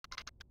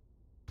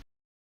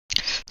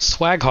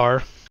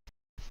Swaghar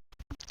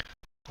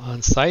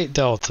on Site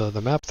Delta, the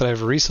map that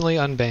I've recently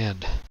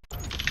unbanned.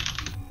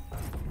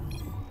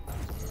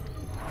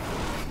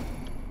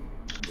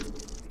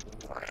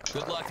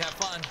 Good luck, have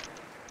fun.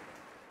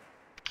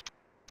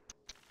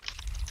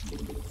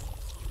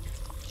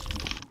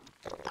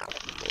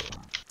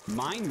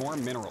 Mine more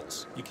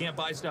minerals. You can't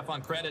buy stuff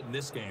on credit in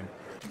this game.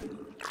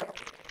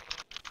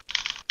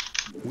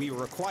 We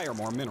require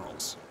more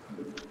minerals.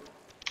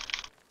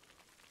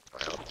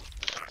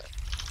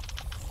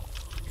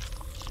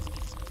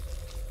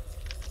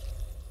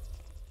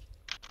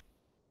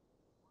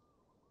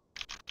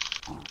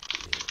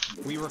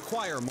 We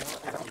require more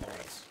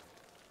minerals.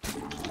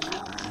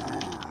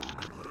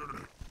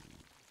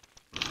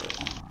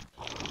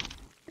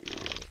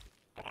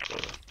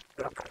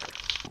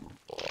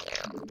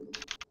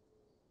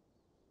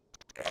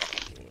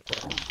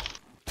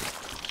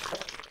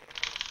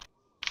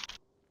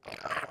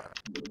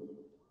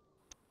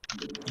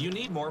 You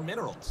need more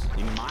minerals.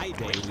 In my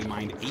day, we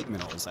mined 8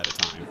 minerals at a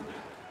time.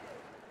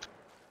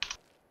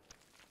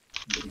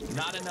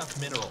 Not enough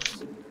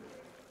minerals.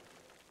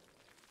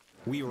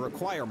 We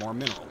require more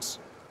minerals.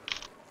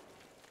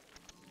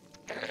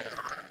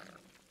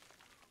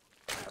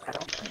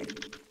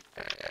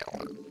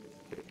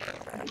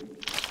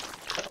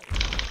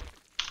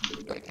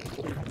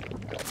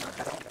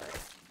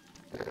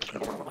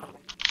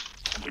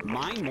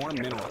 Mine more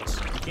minerals.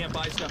 You can't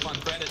buy stuff on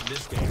credit in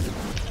this game.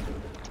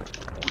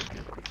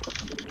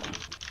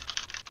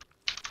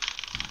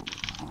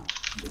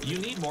 You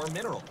need more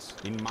minerals.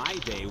 In my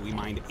day, we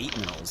mined 8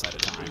 minerals at a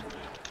time.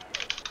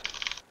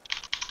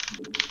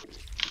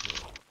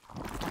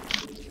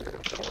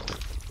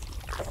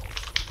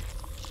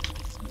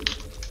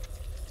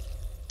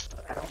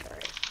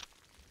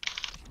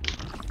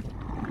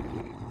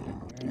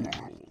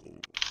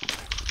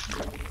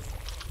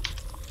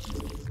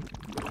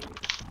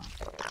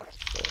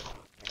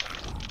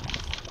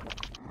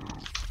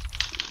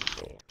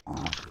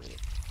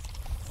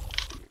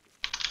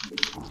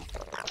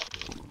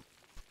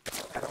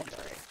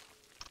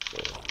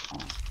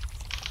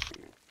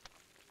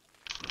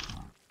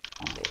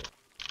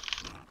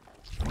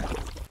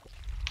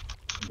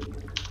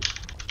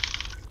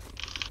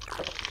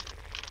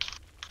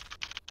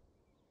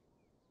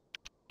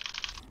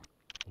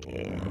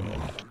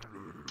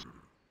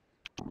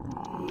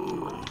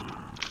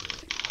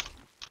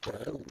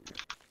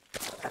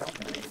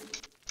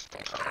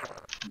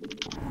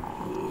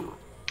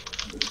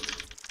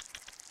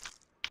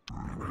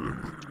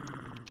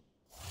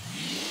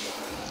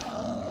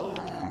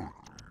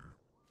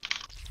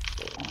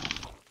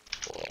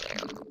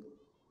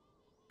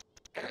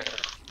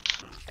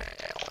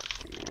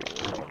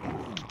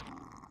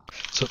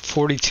 So at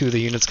 42, the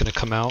unit's going to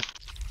come out.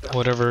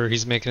 Whatever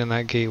he's making in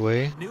that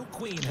gateway. New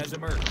queen has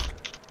emerged.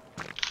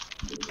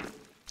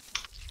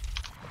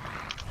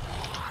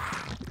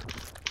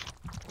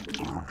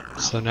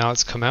 So now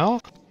it's come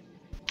out.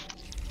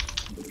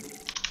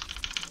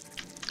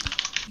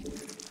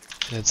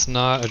 It's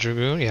not a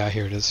Dragoon. Yeah,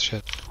 here it is.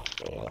 Shit.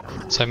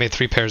 So I made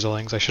 3 pairs of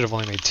lings. I should have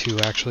only made 2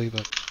 actually,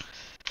 but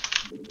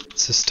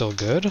this is still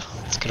good.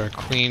 Let's get our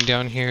queen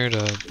down here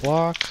to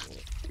block.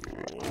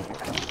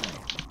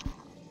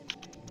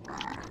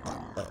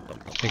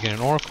 Making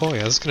an oracle.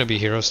 Yeah, this is gonna be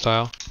hero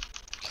style.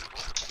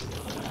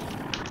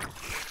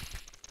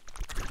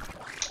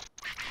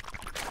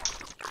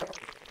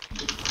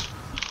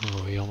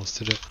 Oh, he almost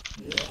did it.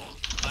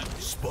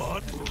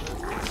 Spot.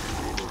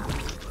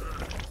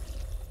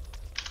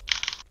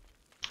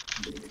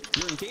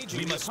 You're engaging.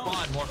 We must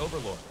spawn more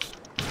overlords.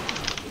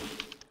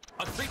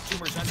 A creep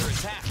tumor's under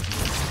attack.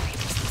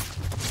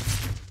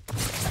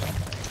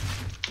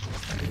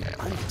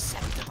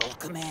 Unacceptable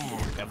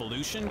command.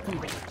 Evolution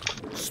complete.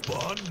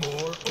 Spawn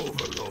more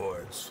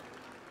overlords.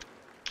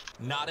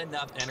 Not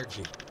enough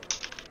energy.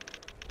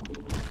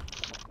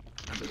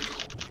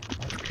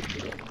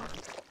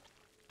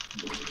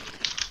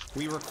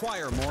 We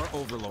require more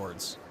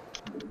overlords.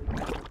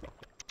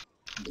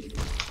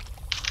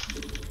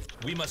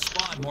 We must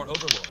spawn more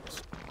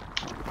overlords.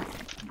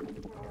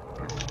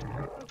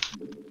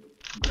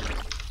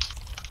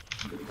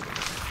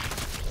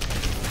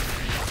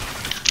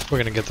 We're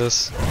gonna get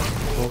this.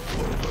 Cool.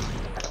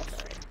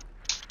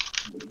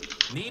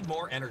 Need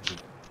more energy.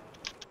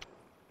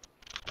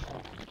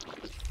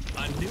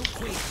 A new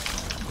queen.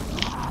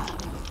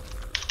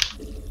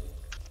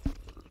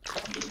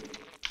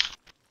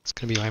 It's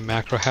gonna be my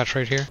macro hatch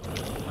right here.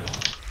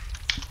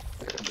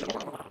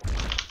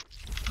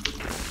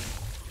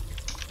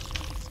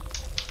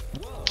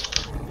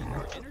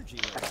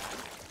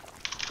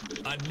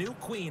 A new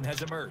queen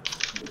has emerged.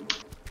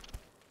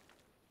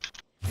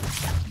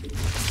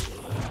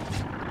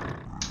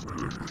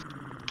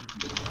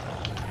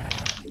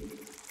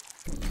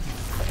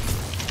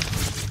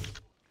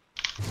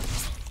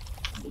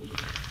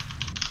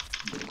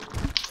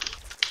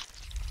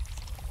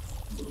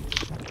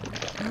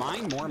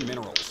 Mine more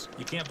minerals.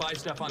 You can't buy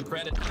stuff on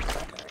credit.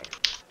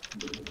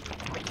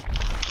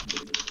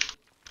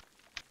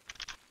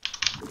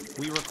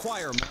 We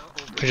require more.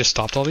 I just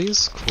stopped all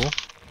these. Cool.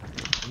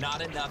 Not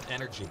enough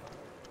energy.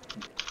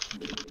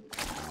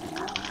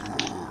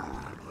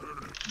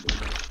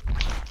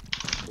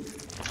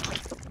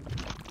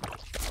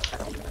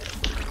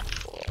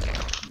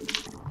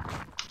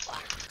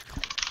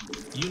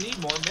 You need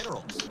more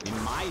minerals.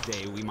 In my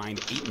day, we mined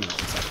 8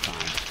 minerals at a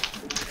time.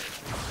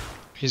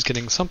 He's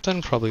getting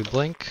something, probably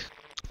blink.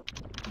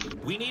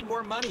 We need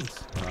more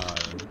monies.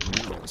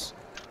 Minerals.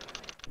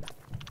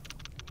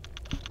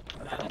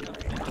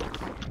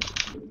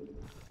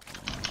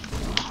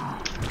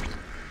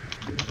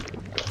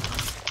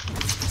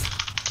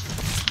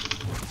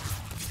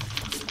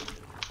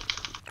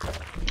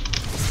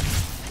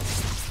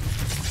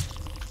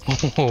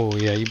 Oh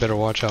yeah, you better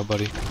watch out,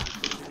 buddy.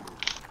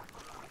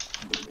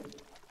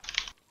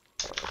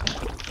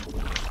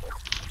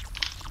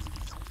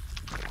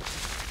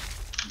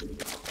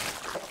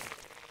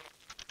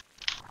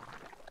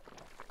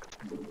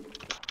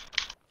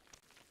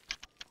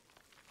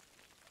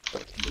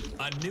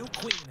 A new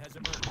queen has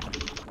emerged.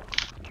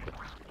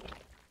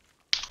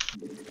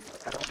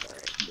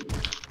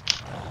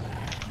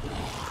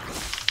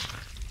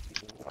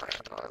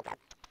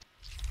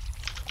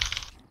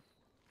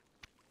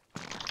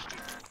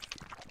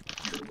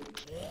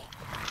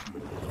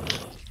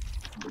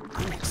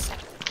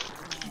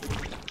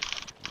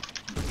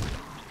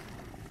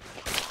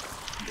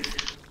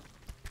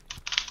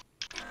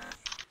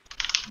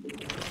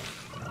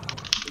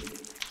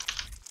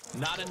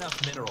 Not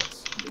enough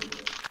minerals.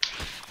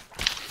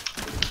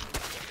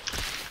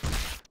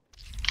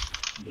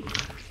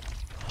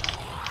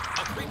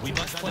 We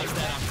must place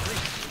that on creep.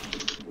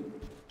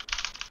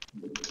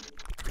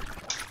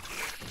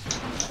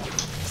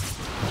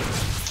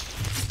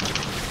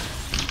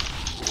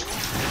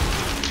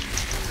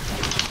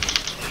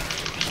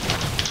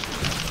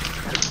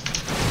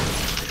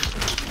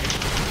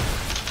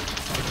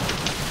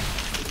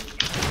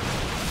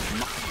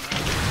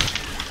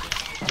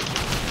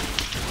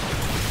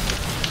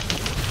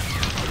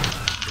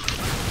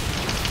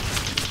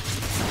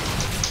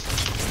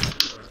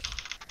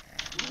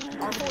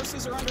 Our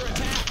forces are under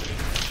attack.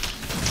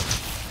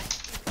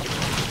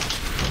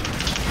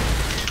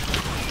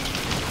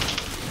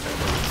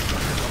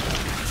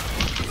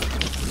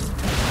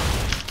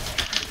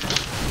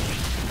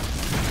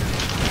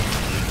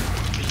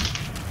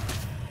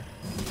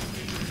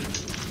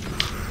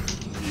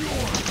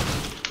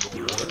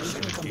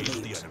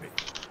 Engage the enemy.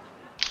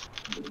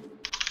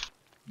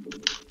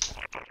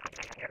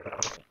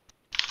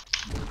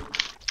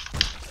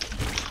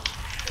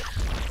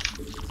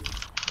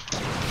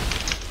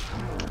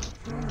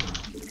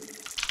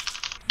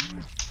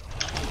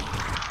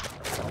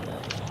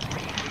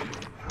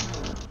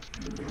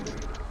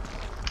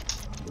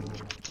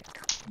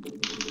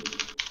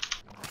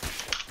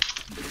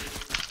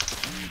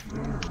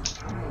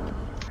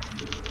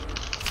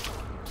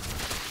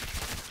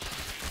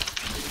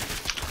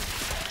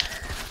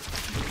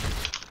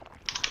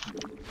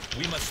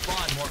 We must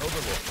spawn more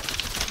overlords.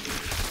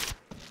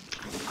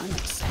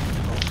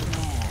 Unacceptable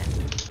command.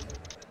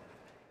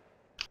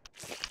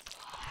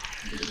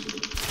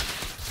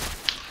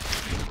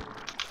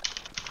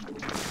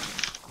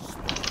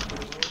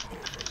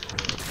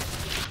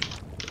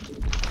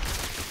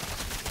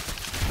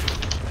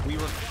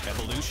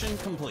 Evolution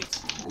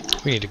complete.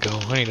 We need to go.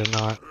 I need to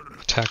not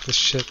attack this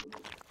shit.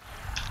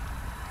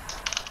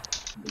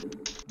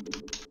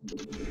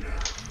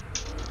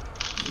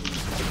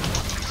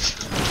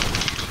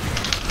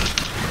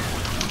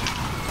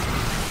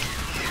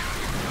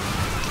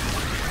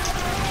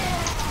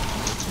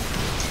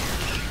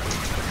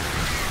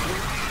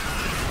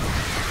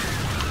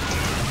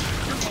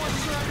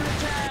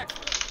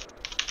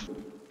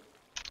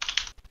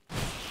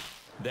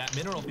 That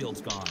mineral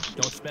field's gone.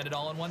 Don't spend it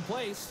all in one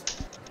place.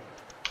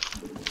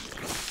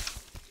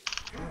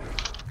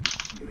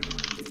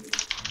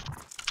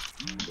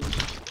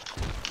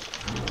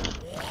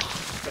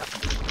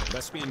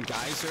 Vespian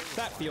geyser.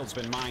 That field's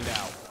been mined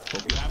out.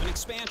 Hope you have an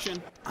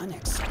expansion.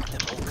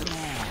 Unacceptable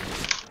command.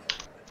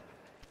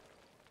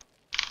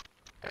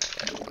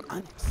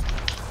 Unacceptable.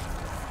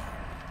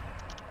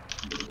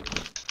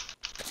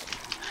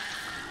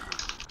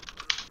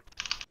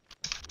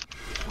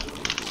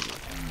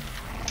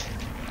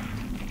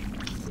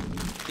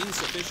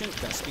 Insufficient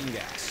Vespian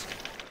gas.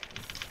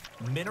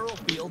 Mineral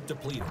field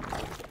depleted.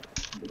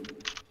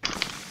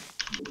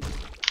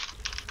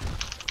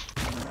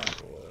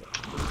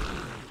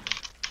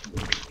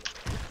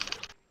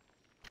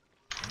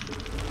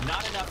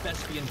 Not enough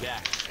Vespian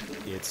gas.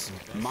 It's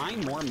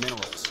mine more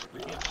minerals.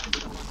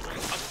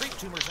 A creep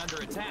tumor's under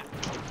attack.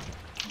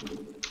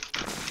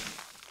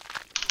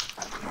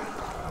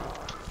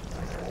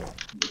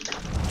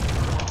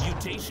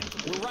 Mutation.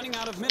 We're running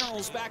out of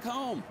minerals back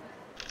home.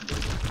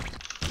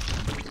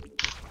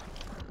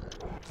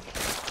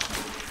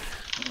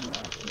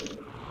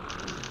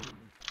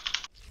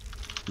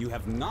 You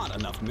have not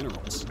enough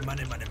minerals.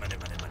 Money, money, money,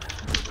 money, money.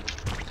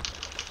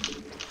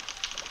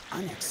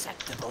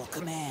 Unacceptable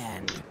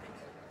command.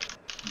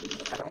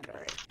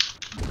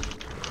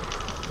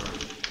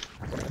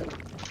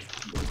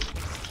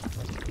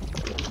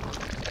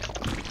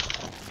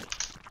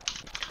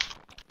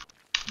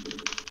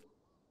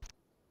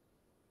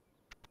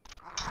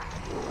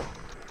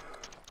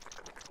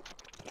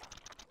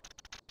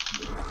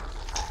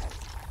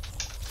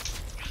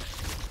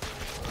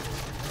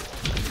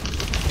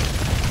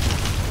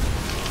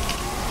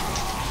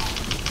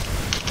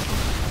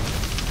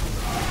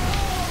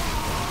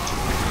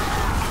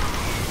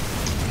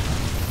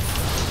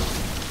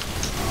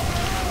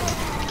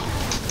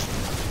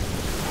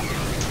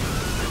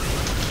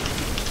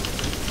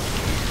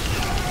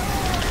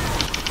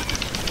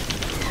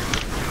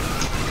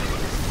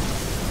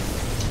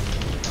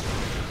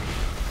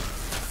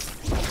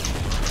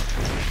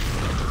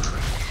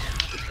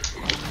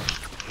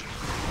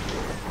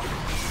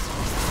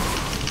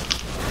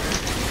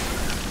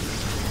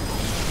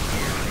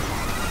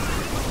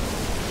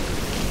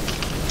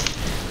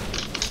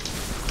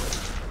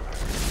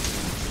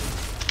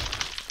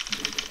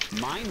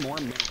 mine more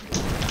minerals.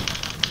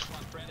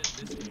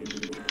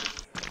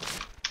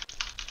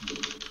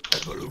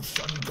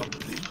 Evolution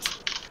complete.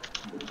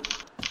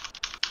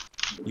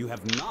 You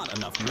have not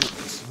enough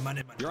minerals.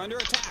 Money. You're under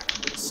attack.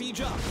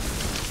 Siege up.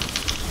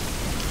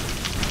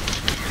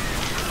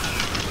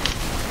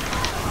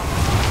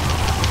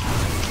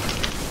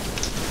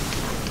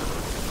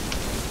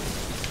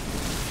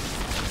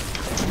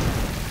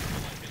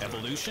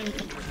 Evolution.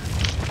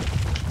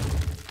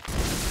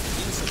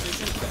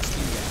 Insufficient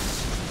Vespian gas.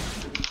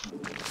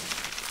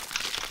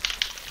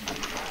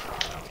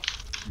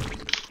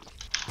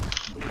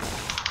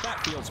 That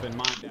field's been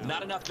mined out.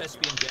 Not enough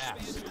Vespian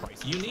gas.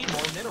 You need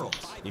more minerals.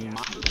 In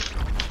mine.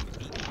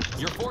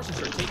 Your forces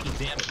are taking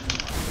damage.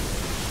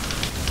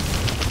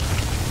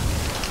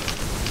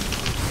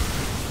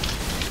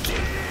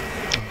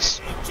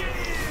 Nice.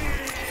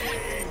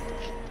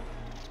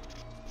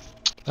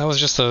 That was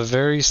just a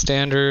very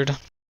standard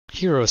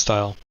hero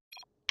style.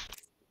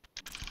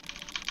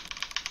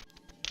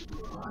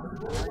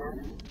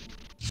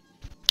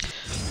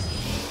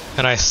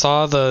 And I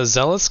saw the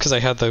Zealots because I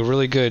had the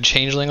really good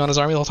changeling on his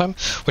army the whole time,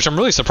 which I'm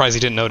really surprised he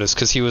didn't notice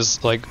because he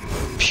was like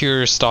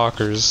pure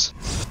stalkers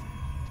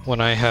when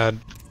I had,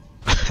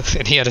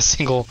 and he had a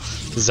single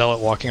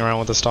Zealot walking around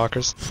with the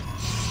stalkers.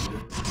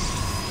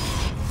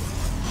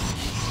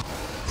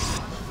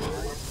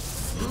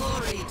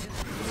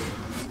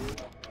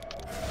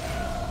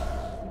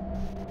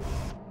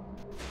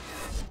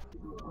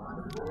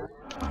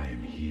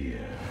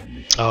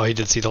 Oh, he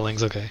did see the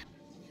lings, okay.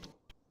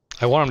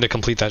 I want him to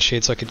complete that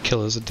shade so I could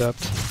kill his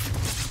adept.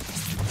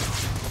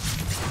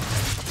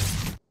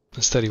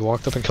 Instead he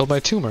walked up and killed my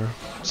tumor.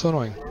 So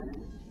annoying.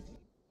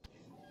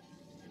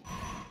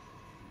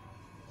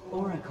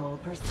 Oracle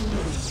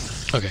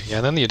proceeding. Okay, yeah,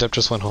 and then the adept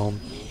just went home.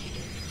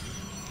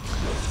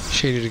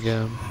 Shaded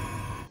again.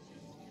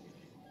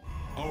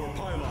 Our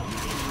pylon.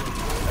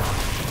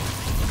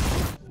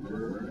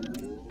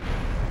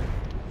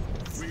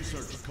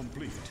 Research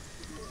complete.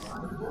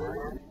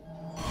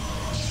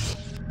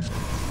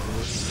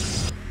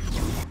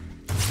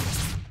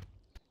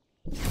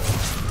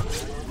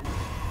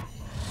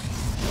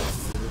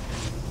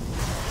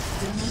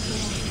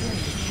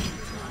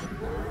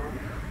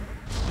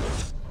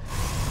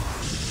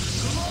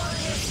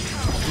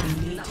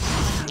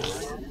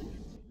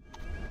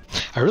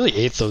 I really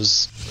ate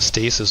those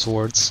stasis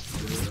wards.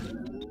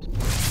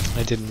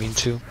 I didn't mean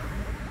to.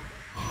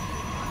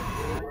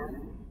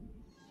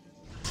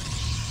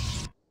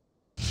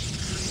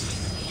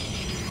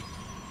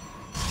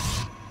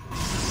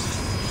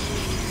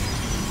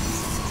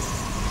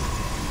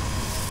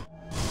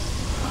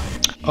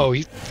 Oh,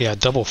 yeah,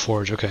 double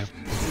forge, okay.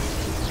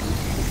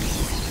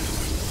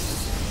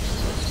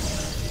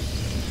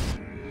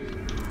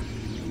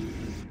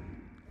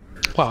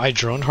 Wow, I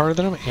droned harder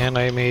than him, and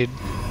I made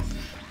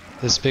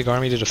this big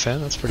army to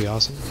defend? That's pretty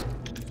awesome.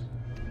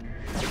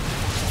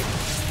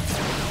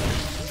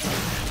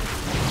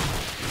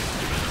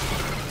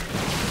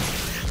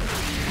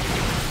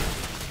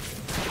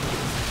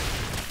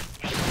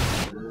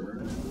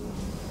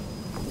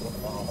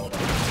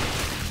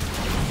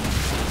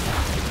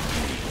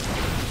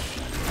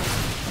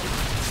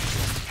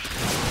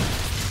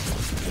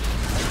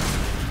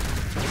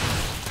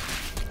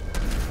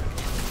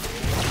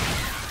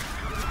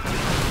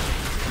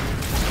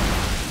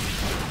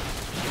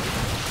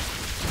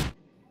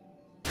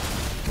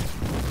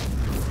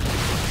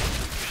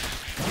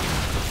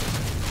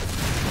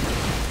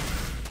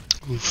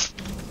 Oof.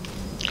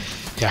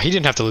 Yeah, he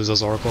didn't have to lose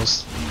those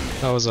oracles.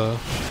 That was a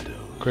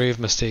grave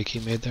mistake he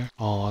made there.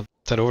 Oh,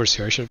 that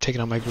overseer. I should have taken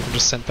out my group and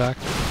just sent back.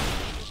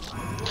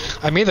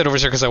 I made that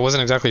overseer because I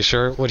wasn't exactly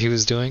sure what he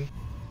was doing.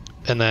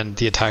 And then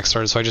the attack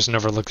started, so I just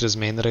never looked at his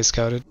main that I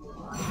scouted.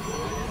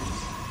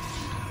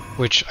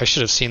 Which, I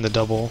should have seen the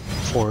double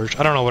forge.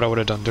 I don't know what I would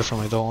have done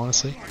differently though,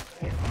 honestly.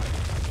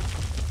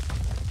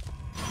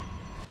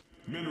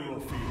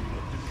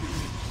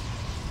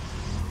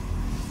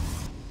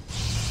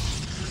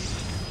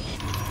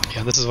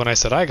 Yeah, this is when I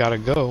said I gotta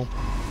go.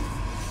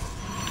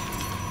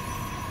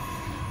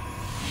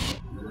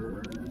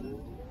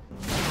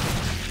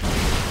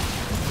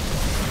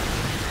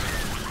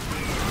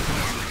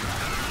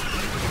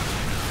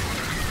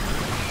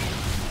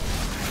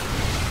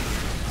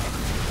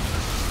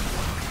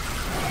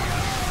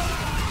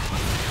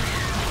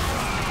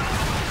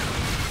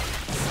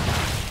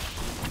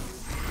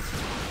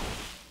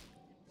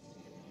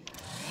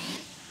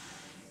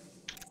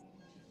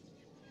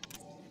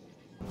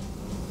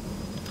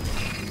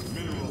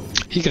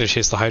 He could have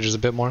chased the Hydras a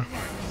bit more.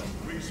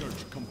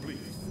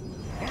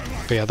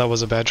 But yeah, that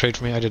was a bad trade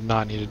for me. I did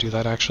not need to do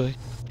that, actually.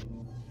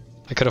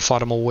 I could have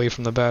fought him away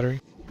from the battery.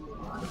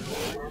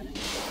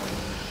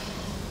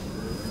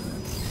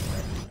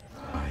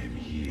 I am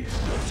here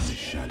in the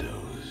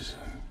shadows.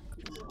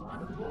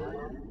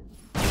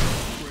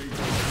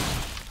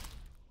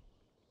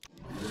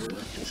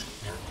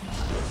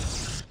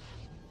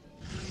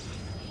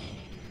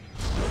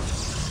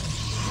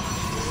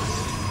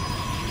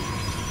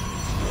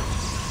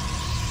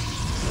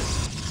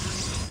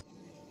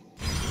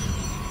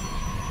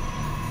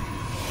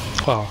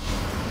 Wow.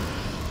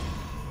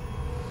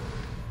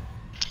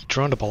 He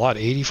droned up a lot,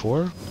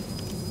 84?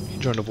 He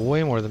droned up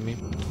way more than me.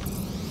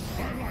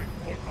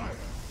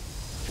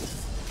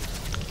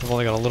 I've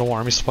only got a little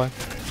army supply.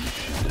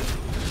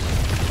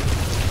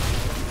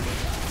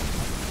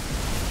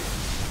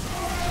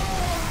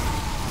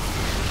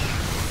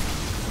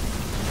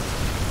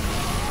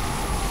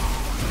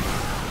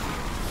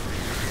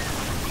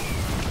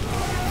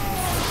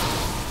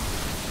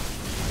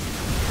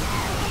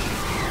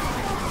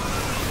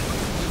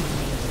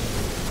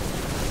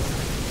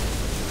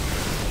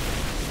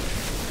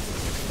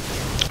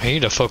 I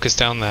need to focus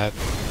down that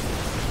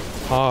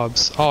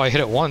Hobbs. Oh, I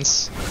hit it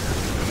once.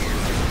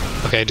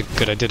 Okay,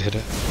 good, I did hit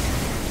it.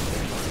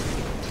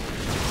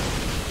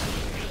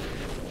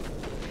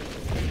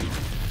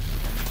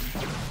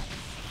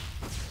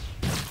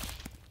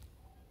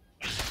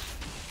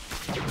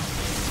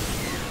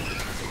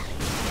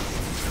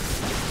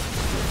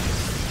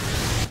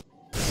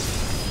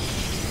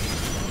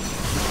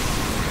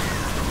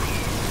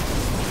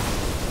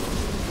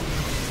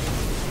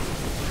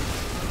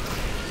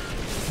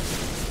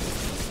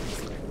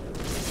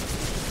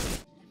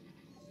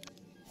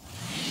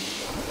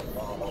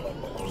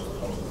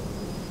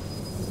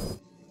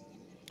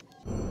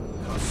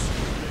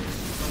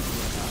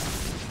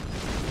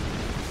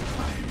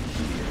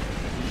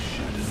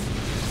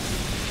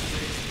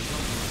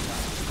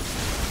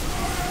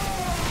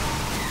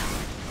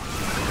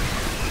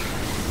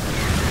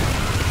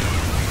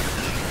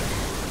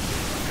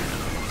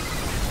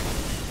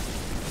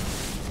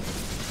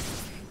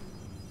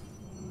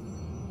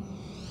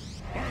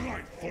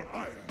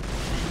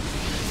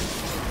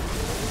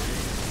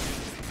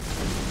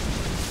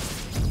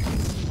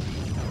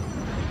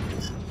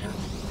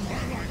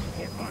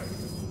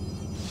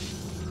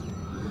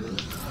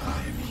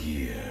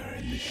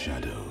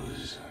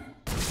 Shadows.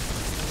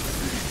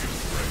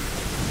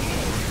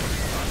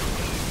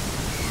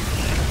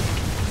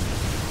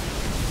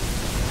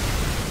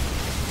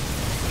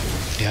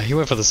 Yeah, he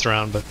went for this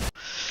round, but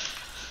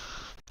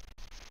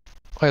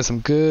I had some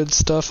good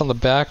stuff on the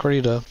back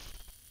ready to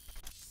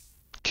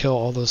kill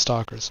all those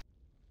stalkers.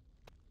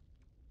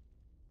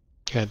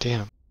 God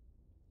damn.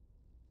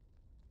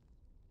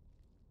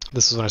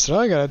 This is when I said, oh,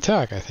 I gotta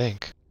attack, I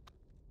think.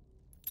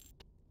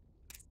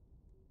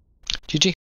 GG.